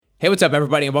Hey, what's up,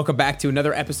 everybody, and welcome back to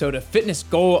another episode of Fitness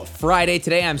Goal Friday.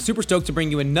 Today, I'm super stoked to bring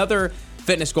you another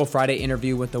Fitness Goal Friday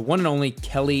interview with the one and only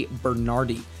Kelly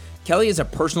Bernardi. Kelly is a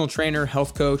personal trainer,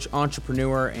 health coach,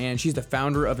 entrepreneur, and she's the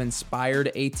founder of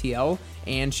Inspired ATL,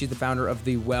 and she's the founder of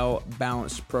the Well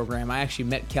Balanced program. I actually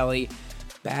met Kelly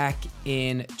back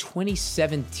in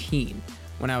 2017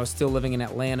 when I was still living in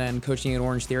Atlanta and coaching at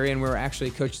Orange Theory, and we were actually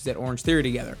coaches at Orange Theory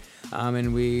together.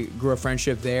 And we grew a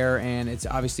friendship there, and it's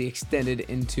obviously extended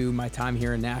into my time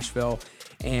here in Nashville.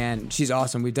 And she's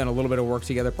awesome. We've done a little bit of work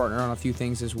together, partner on a few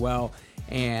things as well.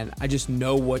 And I just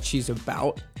know what she's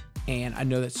about. And I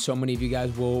know that so many of you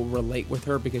guys will relate with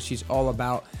her because she's all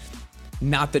about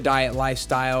not the diet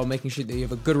lifestyle, making sure that you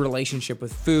have a good relationship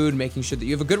with food, making sure that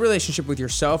you have a good relationship with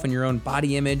yourself and your own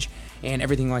body image and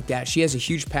everything like that. She has a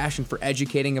huge passion for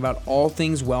educating about all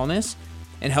things wellness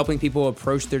and helping people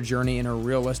approach their journey in a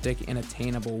realistic and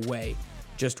attainable way,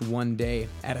 just one day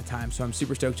at a time. So I'm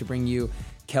super stoked to bring you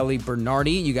Kelly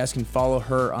Bernardi. You guys can follow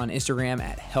her on Instagram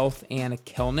at Health and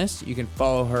Kellness. You can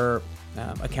follow her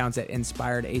accounts at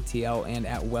Inspired ATL and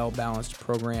at Well Balanced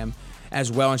Program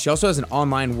as well. And she also has an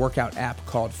online workout app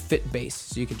called FitBase,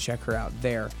 so you can check her out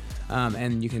there.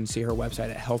 And you can see her website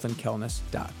at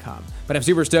healthandkellness.com. But I'm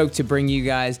super stoked to bring you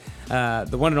guys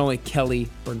the one and only Kelly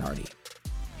Bernardi.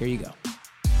 Here you go.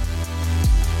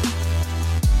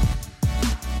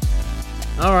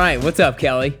 All right, what's up,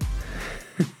 Kelly?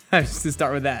 Just to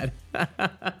start with that.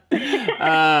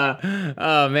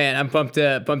 Oh man, I'm pumped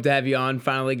to have you on.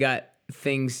 Finally got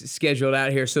things scheduled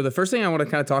out here. So the first thing I want to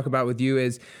kind of talk about with you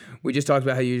is we just talked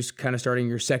about how you're just kind of starting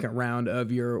your second round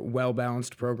of your Well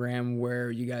Balanced program, where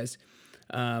you guys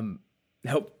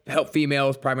help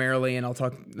females primarily, and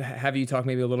have you talk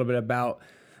maybe a little bit about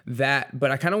that.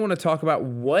 But I kind of want to talk about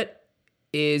what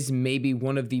is maybe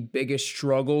one of the biggest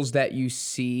struggles that you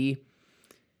see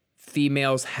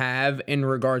females have in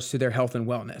regards to their health and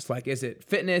wellness. Like, is it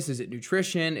fitness? Is it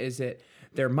nutrition? Is it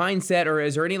their mindset? Or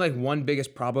is there any like one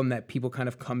biggest problem that people kind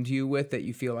of come to you with that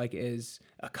you feel like is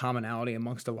a commonality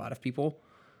amongst a lot of people?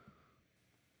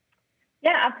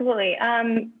 Yeah, absolutely.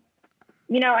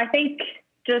 I think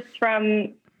just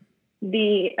from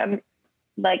the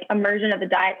immersion of the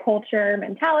diet culture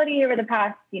mentality over the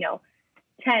past,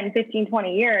 10, 15,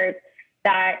 20 years,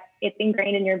 that it's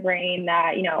ingrained in your brain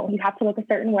that, you have to look a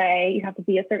certain way, you have to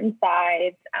be a certain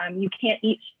size, you can't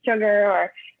eat sugar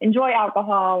or enjoy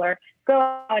alcohol or go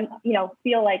on,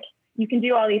 feel like you can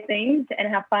do all these things and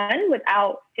have fun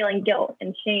without feeling guilt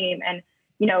and shame and,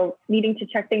 needing to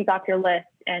check things off your list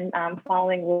and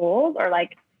following rules or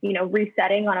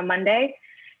resetting on a Monday.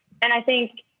 And I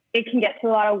think it can get to a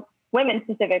lot of women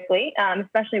specifically,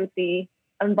 especially with the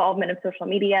involvement of social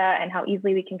media and how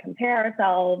easily we can compare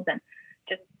ourselves and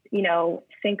just,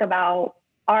 think about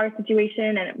our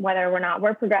situation and whether or not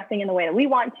we're progressing in the way that we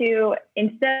want to,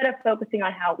 instead of focusing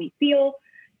on how we feel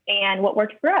and what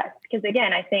works for us. Because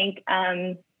again, I think,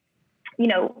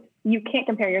 you can't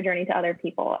compare your journey to other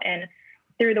people. And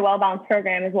through the Well Balanced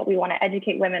program is what we want to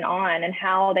educate women on and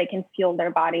how they can fuel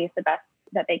their bodies the best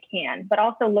that they can, but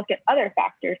also look at other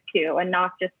factors too, and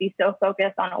not just be so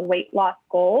focused on a weight loss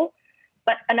goal,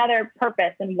 but another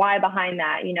purpose and why behind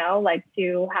that,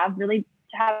 to have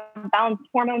balanced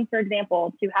hormones, for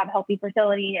example, to have healthy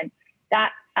fertility and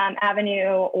that avenue,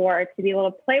 or to be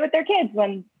able to play with their kids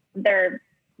when they're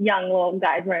young little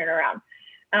guys running around.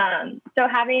 So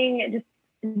having just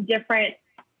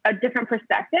a different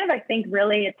perspective, I think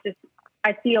really it's just,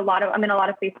 I'm in a lot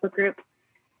of Facebook groups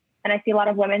and I see a lot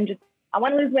of women just, I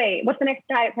want to lose weight. What's the next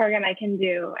diet program I can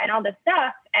do? And all this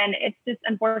stuff. And it's just,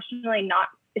 unfortunately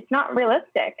it's not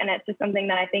realistic. And it's just something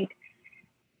that I think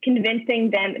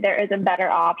convincing them that there is a better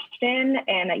option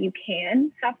and that you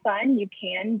can have fun, you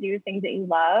can do things that you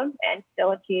love and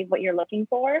still achieve what you're looking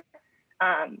for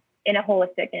in a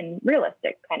holistic and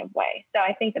realistic kind of way. So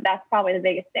I think that that's probably the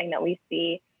biggest thing that we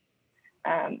see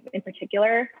in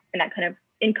particular, and that kind of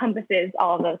encompasses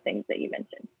all of those things that you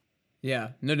mentioned. Yeah,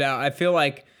 no doubt. I feel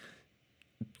like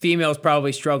females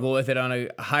probably struggle with it on a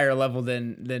higher level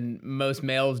than most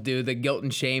males do. The guilt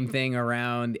and shame thing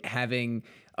around having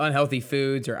unhealthy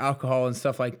foods or alcohol and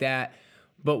stuff like that.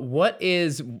 But what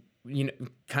is,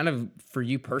 kind of for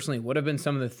you personally, what have been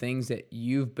some of the things that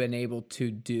you've been able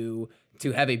to do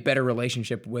to have a better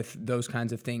relationship with those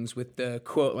kinds of things, with the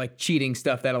quote, like cheating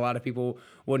stuff that a lot of people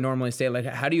would normally say? Like,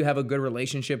 how do you have a good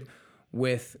relationship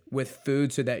with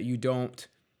food so that you don't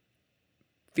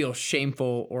feel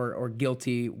shameful or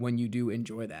guilty when you do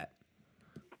enjoy that?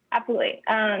 Absolutely.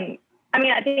 I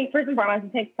think first and foremost,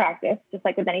 it takes practice, just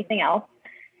like with anything else.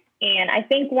 And I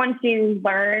think once you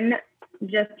learn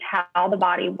just how the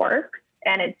body works,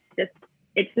 and it's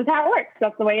just how it works,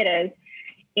 that's the way it is.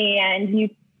 and you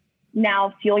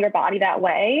now fuel your body that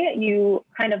way, you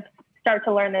kind of start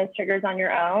to learn those triggers on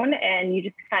your own, and you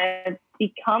just kind of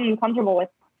become comfortable with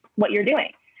what you're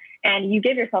doing, and you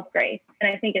give yourself grace.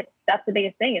 And I think that's the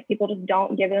biggest thing, is people just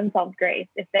don't give themselves grace.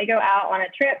 If they go out on a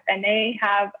trip and they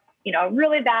have, a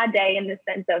really bad day in the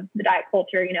sense of the diet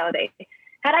culture, they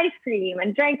had ice cream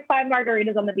and drank 5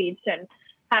 margaritas on the beach and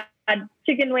had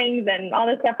chicken wings and all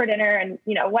this stuff for dinner and,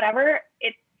 whatever,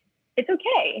 it's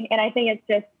okay. And I think it's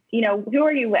just, who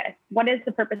are you with? What is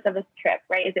the purpose of this trip,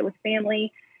 right? Is it with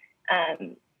family?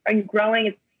 Are you growing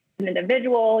as an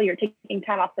individual? You're taking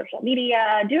time off social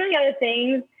media, doing other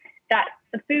things that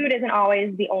the food isn't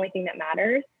always the only thing that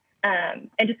matters. And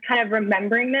just kind of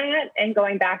remembering that and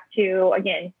going back to,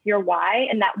 again, your why,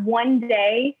 and that one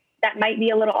day that might be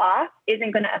a little off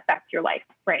isn't going to affect your life,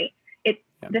 right? It's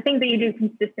the things that you do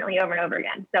consistently over and over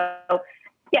again. So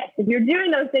yes, if you're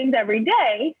doing those things every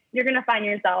day, you're going to find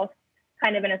yourself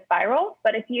kind of in a spiral.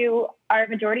 But if you are,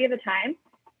 majority of the time,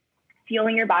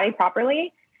 fueling your body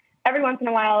properly, every once in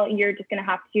a while, you're just going to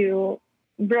have to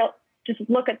just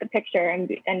look at the picture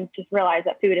and just realize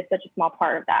that food is such a small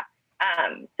part of that.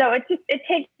 So it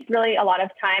takes really a lot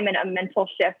of time and a mental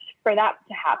shift for that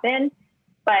to happen.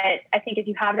 But I think if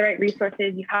you have the right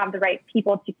resources, you have the right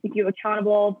people to keep you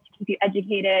accountable, to keep you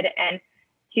educated, and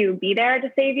to be there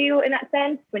to save you in that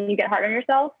sense when you get hard on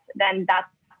yourself, then that's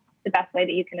the best way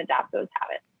that you can adapt those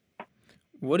habits.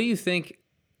 What do you think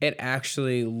it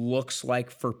actually looks like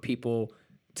for people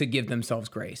to give themselves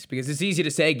grace? Because it's easy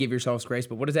to say give yourselves grace,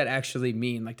 but what does that actually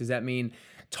mean? Like, does that mean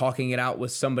talking it out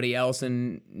with somebody else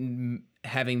and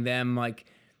having them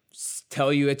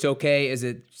tell you it's okay? Is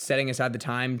it setting aside the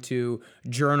time to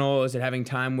journal? Is it having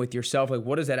time with yourself? Like,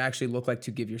 what does that actually look like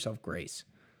to give yourself grace?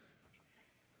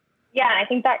 Yeah, I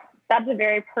think that's a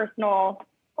very personal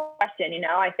question.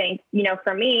 I think,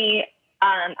 for me,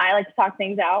 I like to talk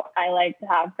things out. I like to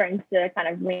have friends to kind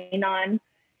of lean on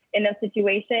in those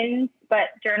situations, but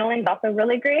journaling is also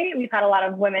really great. We've had a lot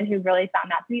of women who really found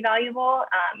that to be valuable.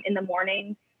 In the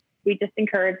morning, we just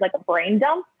encourage a brain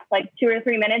dump, 2 or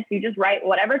 3 minutes. You just write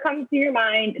whatever comes to your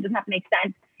mind. It doesn't have to make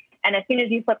sense. And as soon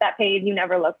as you flip that page, you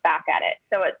never look back at it.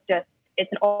 So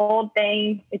it's an old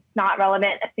thing. It's not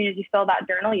relevant. As soon as you fill that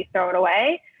journal, you throw it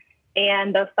away.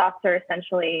 And those thoughts are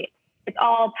essentially, it's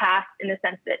all past in the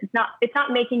sense that it's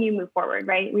not making you move forward,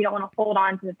 right? We don't want to hold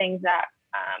on to the things that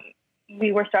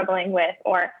we were struggling with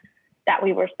or that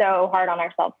we were so hard on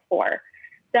ourselves for.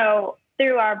 So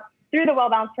through the Well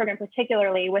Balanced program,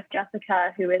 particularly with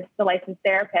Jessica, who is the licensed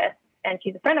therapist, and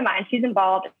she's a friend of mine, she's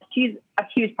involved. She's a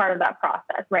huge part of that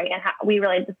process, right? And how we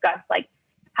really discuss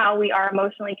how we are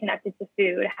emotionally connected to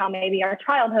food, how maybe our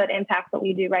childhood impacts what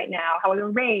we do right now, how we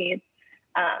were raised,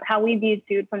 how we viewed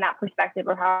food from that perspective,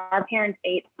 or how our parents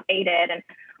ate it, and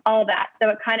all of that. So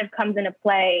it kind of comes into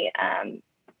play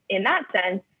in that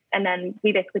sense. And then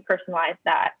we basically personalize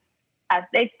that as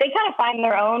they kind of find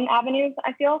their own avenues,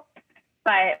 I feel.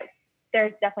 But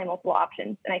there's definitely multiple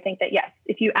options. And I think that, yes,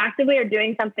 if you actively are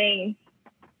doing something,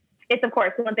 it's of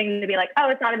course one thing to be like, oh,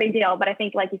 it's not a big deal. But I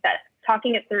think, like you said,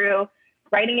 talking it through,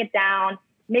 writing it down,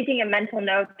 making a mental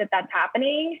note that that's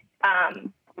happening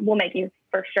will make you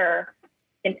for sure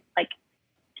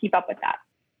keep up with that.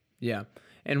 Yeah.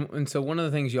 And so one of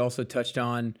the things you also touched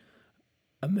on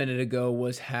a minute ago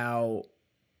was how,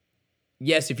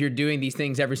 yes, if you're doing these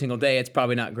things every single day, it's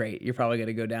probably not great. You're probably going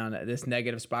to go down this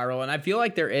negative spiral. And I feel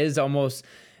like there is almost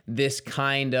this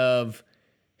kind of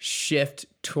shift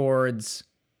towards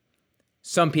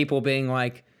some people being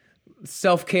like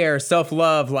self-care,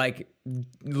 self-love,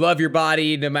 love your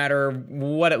body no matter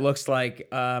what it looks like,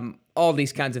 all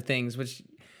these kinds of things, which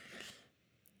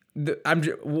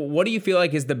what do you feel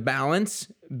like is the balance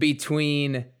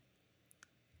between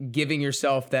giving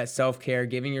yourself that self-care,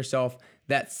 giving yourself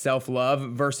that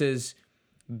self-love versus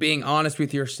being honest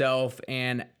with yourself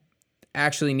and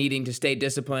actually needing to stay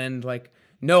disciplined?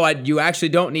 No, you actually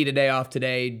don't need a day off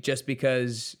today just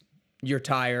because you're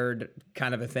tired,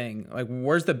 kind of a thing.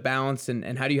 Where's the balance,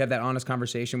 and how do you have that honest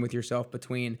conversation with yourself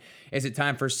between, is it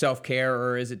time for self-care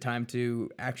or is it time to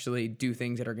actually do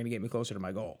things that are going to get me closer to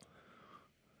my goal?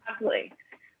 Absolutely.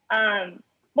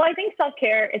 Well, I think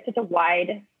self-care is such a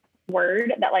wide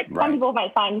word that some people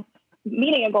might find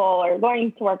meeting a goal or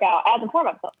learning to work out as a form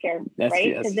of self-care,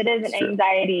 right? Because it is an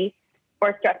anxiety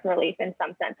or stress relief in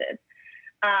some senses.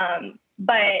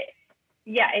 But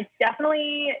yeah, it's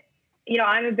definitely,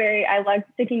 I love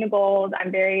sticking to goals.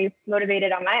 I'm very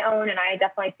motivated on my own. And I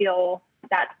definitely feel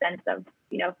that sense of,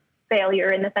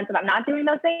 failure in the sense of I'm not doing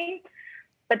those things.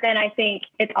 But then I think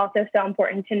it's also so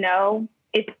important to know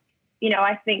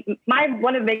I think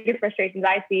one of the biggest frustrations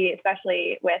I see,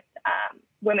 especially with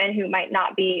women who might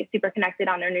not be super connected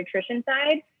on their nutrition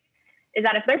side, is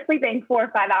that if they're sleeping 4 or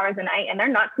 5 hours a night and they're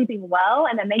not sleeping well,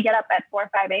 and then they get up at 4 or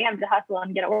 5 a.m. to hustle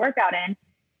and get a workout in,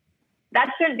 that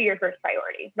shouldn't be your first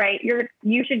priority, right?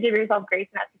 You should give yourself grace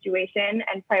in that situation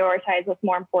and prioritize what's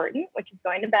more important, which is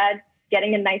going to bed,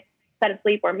 getting a nice set of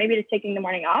sleep, or maybe just taking the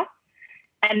morning off,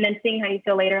 and then seeing how you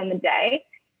feel later in the day.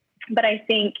 But I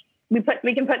think we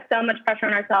can put so much pressure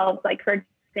on ourselves. Like, for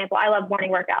example, I love morning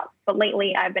workouts, but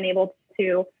lately I've been able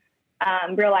to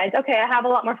realize, okay, I have a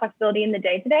lot more flexibility in the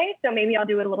day today, so maybe I'll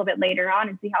do it a little bit later on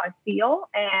and see how I feel.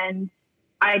 And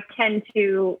I tend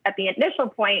to, at the initial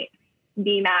point,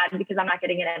 be mad because I'm not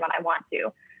getting it in when I want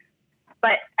to.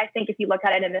 But I think if you look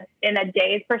at it in a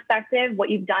day's perspective, what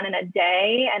you've done in a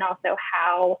day, and also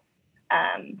how,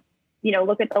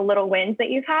 look at the little wins that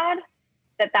you've had,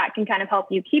 that can kind of help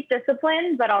you keep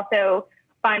discipline, but also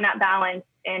find that balance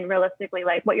and realistically,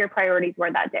 like, what your priorities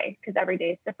were that day, because every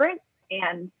day is different.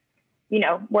 And,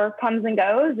 work comes and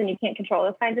goes and you can't control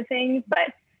those kinds of things,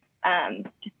 but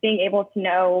just being able to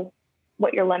know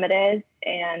what your limit is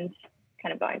and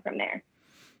kind of going from there.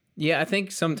 Yeah, I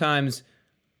think sometimes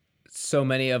so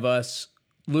many of us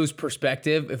lose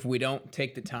perspective if we don't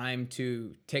take the time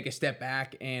to take a step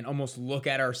back and almost look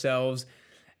at ourselves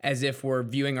as if we're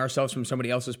viewing ourselves from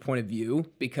somebody else's point of view.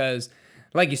 Because,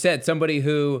 like you said, somebody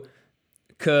who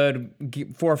could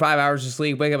get 4 or 5 hours of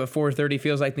sleep, wake up at 4:30,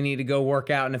 feels like they need to go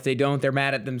work out, and if they don't, they're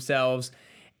mad at themselves.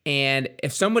 And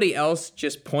if somebody else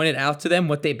just pointed out to them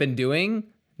what they've been doing,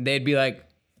 they'd be like,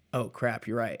 oh crap,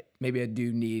 you're right. Maybe I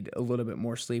do need a little bit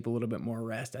more sleep, a little bit more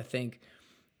rest. I think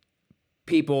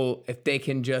people, if they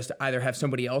can just either have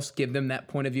somebody else give them that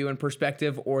point of view and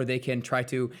perspective, or they can try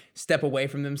to step away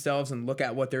from themselves and look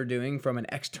at what they're doing from an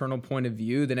external point of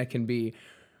view, then it can be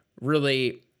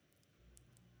really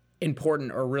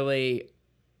important or really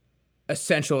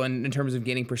essential in terms of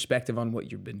gaining perspective on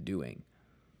what you've been doing.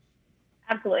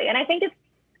 Absolutely. And I think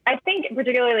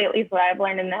particularly, at least what I've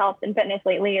learned in the health and fitness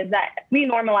lately, is that we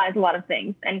normalize a lot of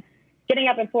things. And getting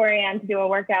up at 4 a.m. to do a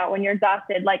workout when you're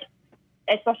exhausted, like,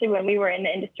 especially when we were in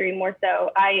the industry more so,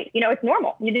 it's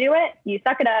normal. You do it, you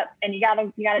suck it up, and you gotta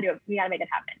do it. You gotta make it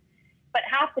happen. But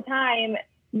half the time,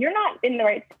 you're not in the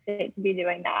right state to be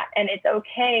doing that. And it's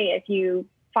okay if you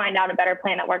find out a better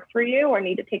plan that works for you, or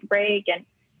need to take a break and,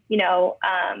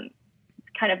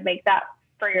 kind of make that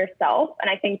for yourself. And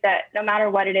I think that no matter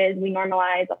what it is, we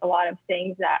normalize a lot of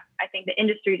things that I think the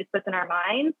industry just puts in our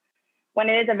minds, when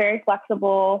it is a very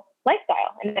flexible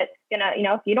lifestyle. And it's gonna,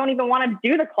 if you don't even want to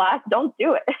do the class, don't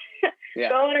do it. Yeah.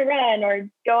 Go on a run or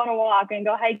go on a walk and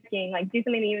go hiking, like, do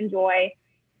something that you enjoy.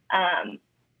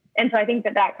 And so I think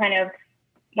that kind of,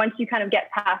 once you kind of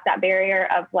get past that barrier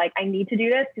of like, I need to do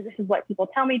this because this is what people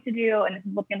tell me to do and this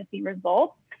is what's going to see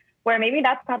results, where maybe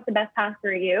that's not the best path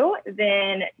for you,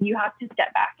 then you have to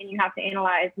step back and you have to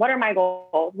analyze, what are my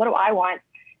goals? What do I want?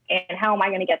 And how am I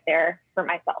going to get there for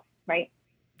myself? Right.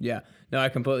 Yeah, no, I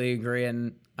completely agree.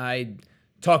 And I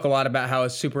talk a lot about how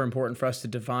it's super important for us to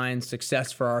define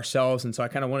success for ourselves. And so I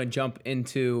kind of want to jump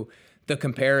into the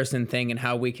comparison thing and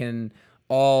how we can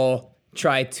all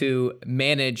try to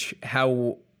manage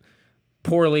how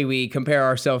poorly we compare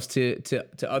ourselves to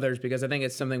others, because I think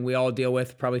it's something we all deal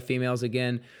with, probably females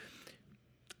again,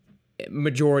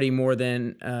 majority more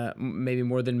than maybe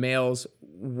more than males.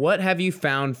 What have you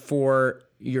found for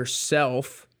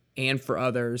yourself and for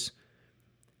others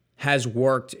has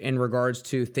worked in regards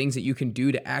to things that you can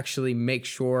do to actually make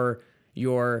sure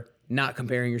you're not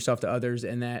comparing yourself to others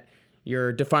and that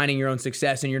you're defining your own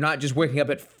success and you're not just waking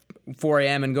up at 4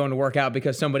 a.m. and going to work out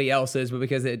because somebody else is, but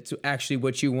because it's actually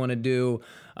what you want to do,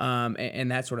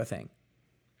 and that sort of thing?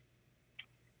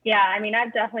 Yeah, I mean,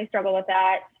 I've definitely struggled with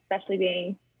that, especially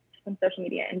being on social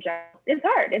media in general. It's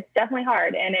hard. It's definitely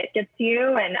hard, and it gets to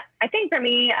you. And I think for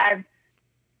me, I've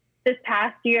this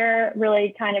past year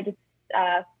really kind of just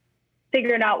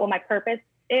figured out what my purpose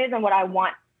is and what I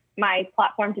want my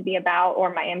platform to be about,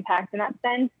 or my impact in that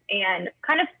sense, and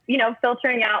kind of,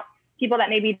 filtering out people that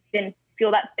maybe didn't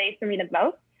feel that space for me the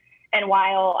most. And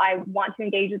while I want to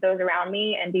engage with those around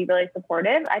me and be really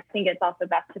supportive, I think it's also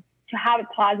best to have a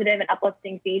positive and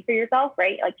uplifting feed for yourself,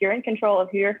 right? Like, you're in control of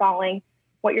who you're following,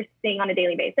 what you're seeing on a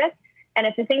daily basis. And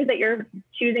if the things that you're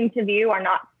choosing to view are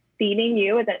not feeding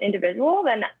you as an individual,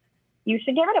 then you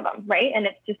should get rid of them, right? And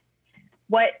it's just,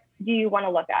 what do you want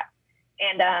to look at?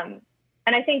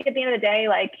 And I think at the end of the day,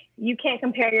 like, you can't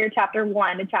compare your chapter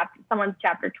 1 to someone's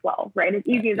chapter 12, right? As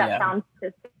easy as that sounds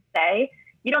to say,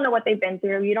 you don't know what they've been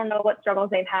through. You don't know what struggles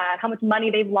they've had, how much money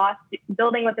they've lost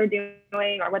building what they're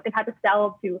doing, or what they've had to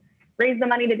sell to raise the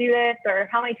money to do this, or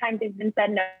how many times they've been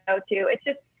said no to. It's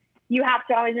just, you have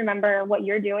to always remember what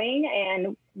you're doing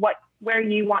and where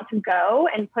you want to go,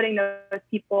 and putting those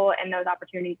people and those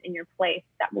opportunities in your place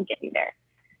that will get you there.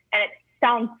 And it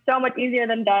sounds so much easier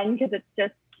than done, because it's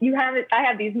just, I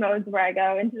have these modes where I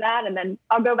go into that, and then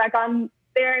I'll go back on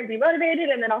there and be motivated,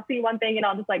 and then I'll see one thing and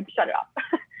I'll just like shut it off.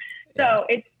 So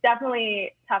it's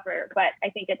definitely tougher, but I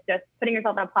think it's just putting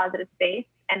yourself in a positive space,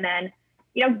 and then,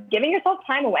 giving yourself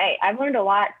time away. I've learned a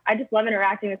lot. I just love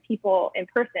interacting with people in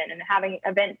person and having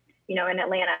events, in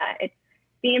Atlanta. It's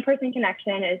the in-person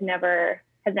connection has never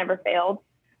failed.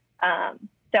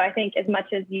 So I think as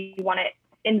much as you want to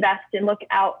invest and look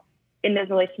out in those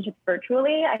relationships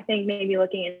virtually, I think maybe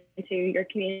looking into your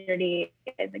community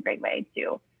is a great way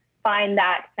to find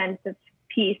that sense of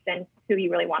peace and who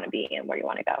you really want to be and where you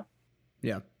want to go.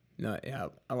 Yeah. No, yeah,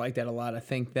 I like that a lot. I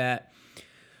think that,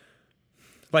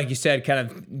 like you said, kind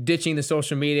of ditching the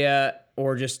social media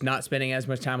or just not spending as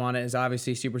much time on it is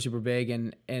obviously super, super big.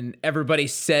 And everybody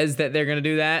says that they're going to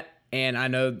do that. And I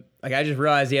know, like, I just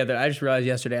realized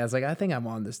yesterday, I was like, I think I'm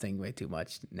on this thing way too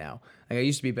much now. Like, I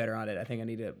used to be better on it. I think I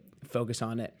need to focus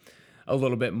on it a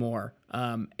little bit more.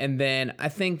 And then I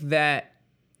think that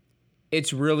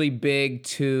it's really big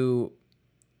to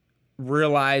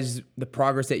realize the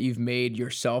progress that you've made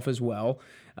yourself as well.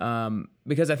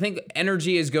 Because I think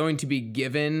energy is going to be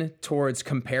given towards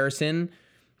comparison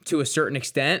to a certain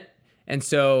extent. And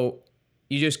so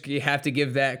you have to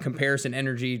give that comparison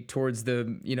energy towards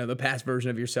the past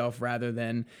version of yourself rather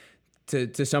than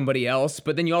to somebody else.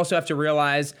 But then you also have to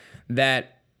realize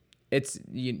that it's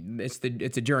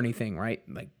a journey thing, right?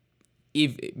 Like,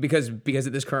 because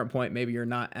at this current point, maybe you're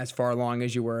not as far along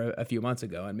as you were a few months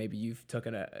ago, and maybe you've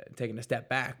taken a step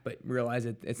back, but realize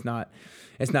it's not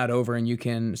over, and you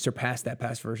can surpass that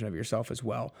past version of yourself as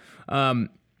well.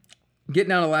 Getting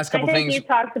down to the last couple things. You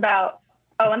talked about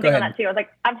one thing on that too. I was like,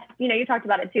 you talked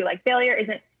about it too. Like, failure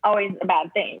isn't always a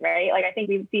bad thing, right? Like, I think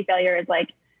we see failure as like,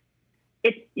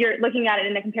 you're looking at it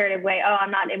in a comparative way. Oh,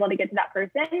 I'm not able to get to that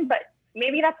person, but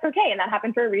maybe that's okay, and that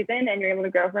happened for a reason, and you're able to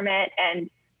grow from it. And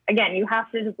again, you have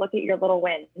to just look at your little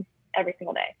wins every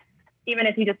single day. Even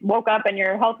if you just woke up and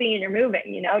you're healthy and you're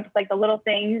moving, just like the little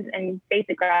things and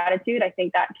basic gratitude, I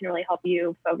think that can really help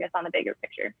you focus on the bigger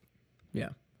picture. Yeah,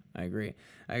 I agree.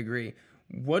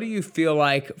 What do you feel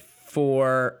like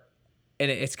and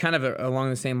it's kind of along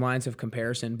the same lines of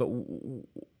comparison, but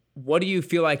what do you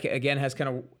feel like, again, has kind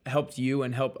of helped you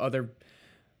and helped other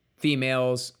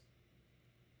females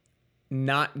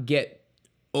not get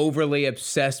overly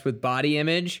obsessed with body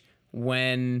image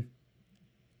with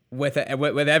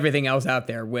everything else out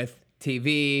there, with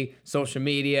TV, social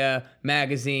media,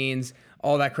 magazines,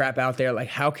 all that crap out there? Like,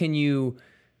 how can you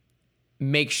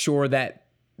make sure that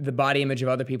the body image of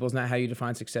other people is not how you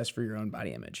define success for your own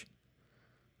body image?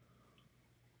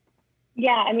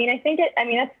 Yeah,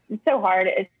 that's so hard.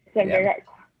 It's a very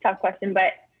tough question,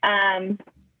 but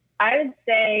I would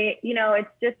say, it's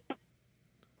just,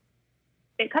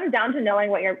 it comes down to knowing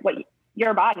what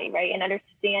your body, right, and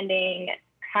understanding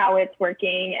how it's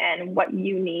working and what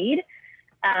you need,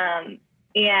 and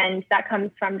that comes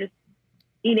from just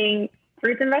eating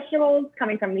fruits and vegetables,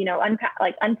 coming from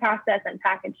unprocessed and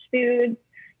packaged foods,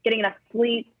 getting enough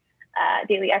sleep,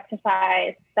 daily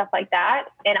exercise, stuff like that.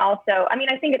 And also, I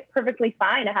think it's perfectly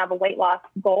fine to have a weight loss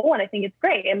goal, and I think it's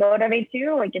great. It motivates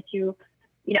you, it gets you,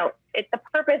 the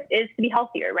purpose is to be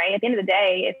healthier, right? At the end of the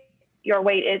day, if your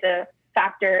weight is a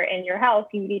factor in your health,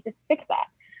 you need to fix that.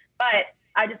 But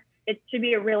it should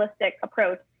be a realistic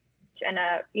approach, and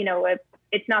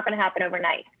it's not going to happen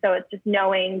overnight. So it's just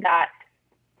knowing that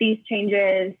these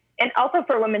changes, and also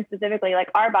for women specifically, like,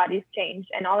 our bodies change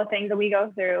and all the things that we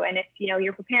go through. And if,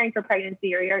 you're preparing for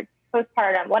pregnancy or you're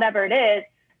postpartum, whatever it is,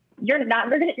 you're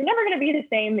never going to be the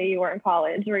same that you were in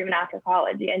college or even after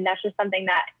college. And that's just something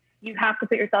that you have to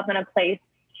put yourself in a place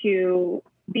to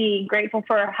be grateful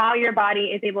for, how your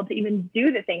body is able to even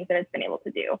do the things that it's been able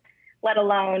to do, let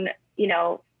alone,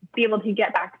 be able to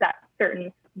get back to that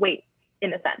certain weight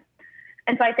in a sense.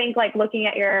 And so I think, like, looking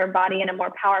at your body in a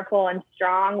more powerful and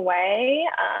strong way,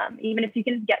 even if you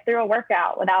can get through a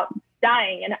workout without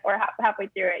dying or halfway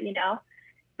through it,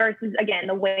 versus, again,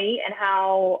 the weight and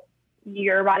how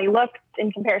your body looks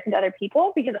in comparison to other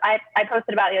people. Because I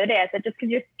posted about it the other day. I said, just because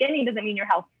you're skinny doesn't mean you're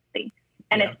healthy.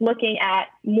 And it's looking at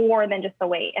more than just the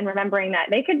weight, and remembering that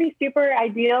they could be super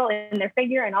ideal in their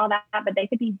figure and all that, but they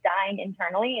could be dying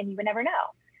internally, and you would never know.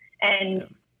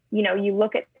 And, you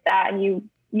look at that and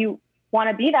you want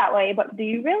to be that way, but do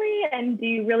you really? And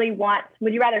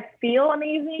would you rather feel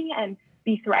amazing and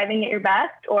be thriving at your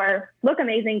best, or look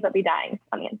amazing but be dying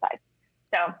on the inside?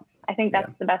 So I think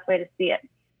that's the best way to see it.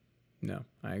 No,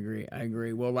 I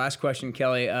agree. Well, last question,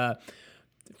 Kelly.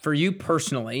 For you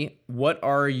personally, what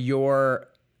are your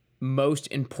most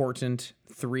important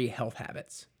 3 health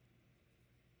habits?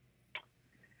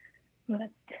 Well,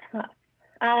 that's tough.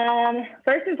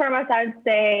 First and foremost, I would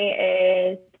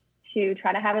say is to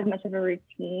try to have as much of a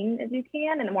routine as you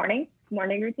can in the morning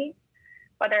routine,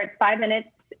 whether it's 5 minutes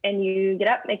and you get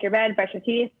up, make your bed, brush your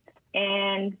teeth,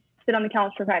 and sit on the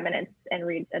couch for 5 minutes and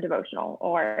read a devotional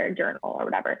or a journal or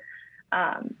whatever.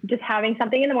 Just having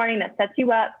something in the morning that sets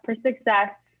you up for success.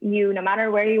 You, no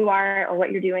matter where you are or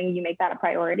what you're doing, you make that a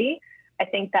priority. I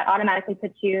think that automatically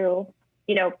puts you,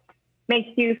 makes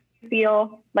you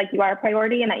feel like you are a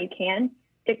priority and that you can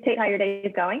dictate how your day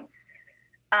is going.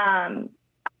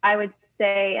 I would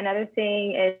say another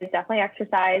thing is definitely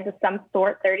exercise of some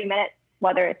sort, 30 minutes,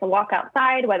 whether it's a walk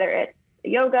outside, whether it's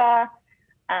yoga.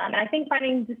 And I think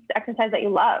finding just exercise that you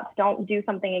love. Don't do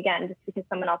something again just because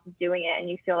someone else is doing it and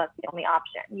you feel that's the only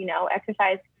option.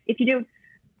 Exercise, if you do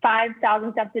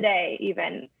 5,000 steps a day,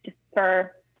 even just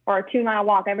or a 2-mile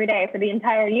walk every day for the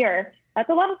entire year, that's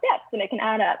a lot of steps and it can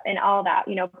add up and all that.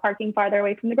 Parking farther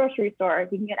away from the grocery store,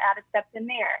 you can get added steps in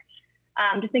there.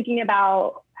 Just thinking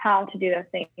about how to do those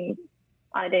things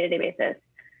on a day-to-day basis.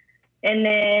 And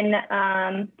then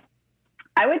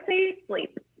I would say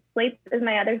sleep. Sleep is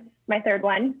my third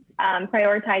one.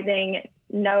 Prioritizing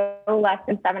no less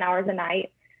than 7 hours a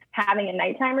night, having a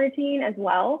nighttime routine as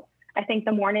well. I think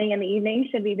the morning and the evening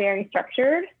should be very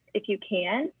structured if you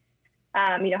can.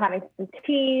 Having some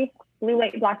tea, blue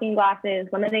light blocking glasses,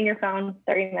 limiting your phone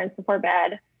 30 minutes before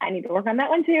bed. I need to work on that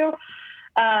one too.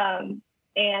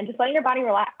 And just letting your body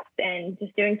relax and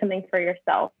just doing something for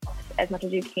yourself as much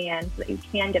as you can so that you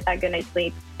can get that good night's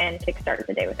sleep and kickstart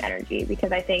the day with energy.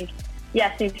 Because I think,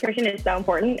 yes, nutrition is so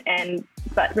important.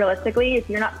 But realistically, if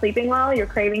you're not sleeping well, your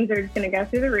cravings are just going to go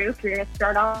through the roof. You're going to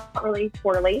start off really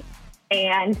poorly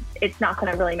and it's not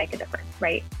going to really make a difference,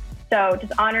 right? So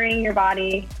just honoring your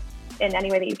body in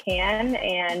any way that you can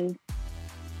and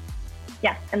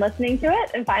listening to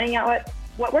it and finding out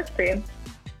what works for you.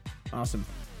 Awesome.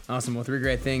 Well, 3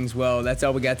 great things. Well, that's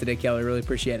all we got today, Kelly. Really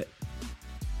appreciate it.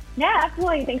 Yeah,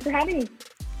 absolutely. Thanks for having me.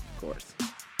 Of course.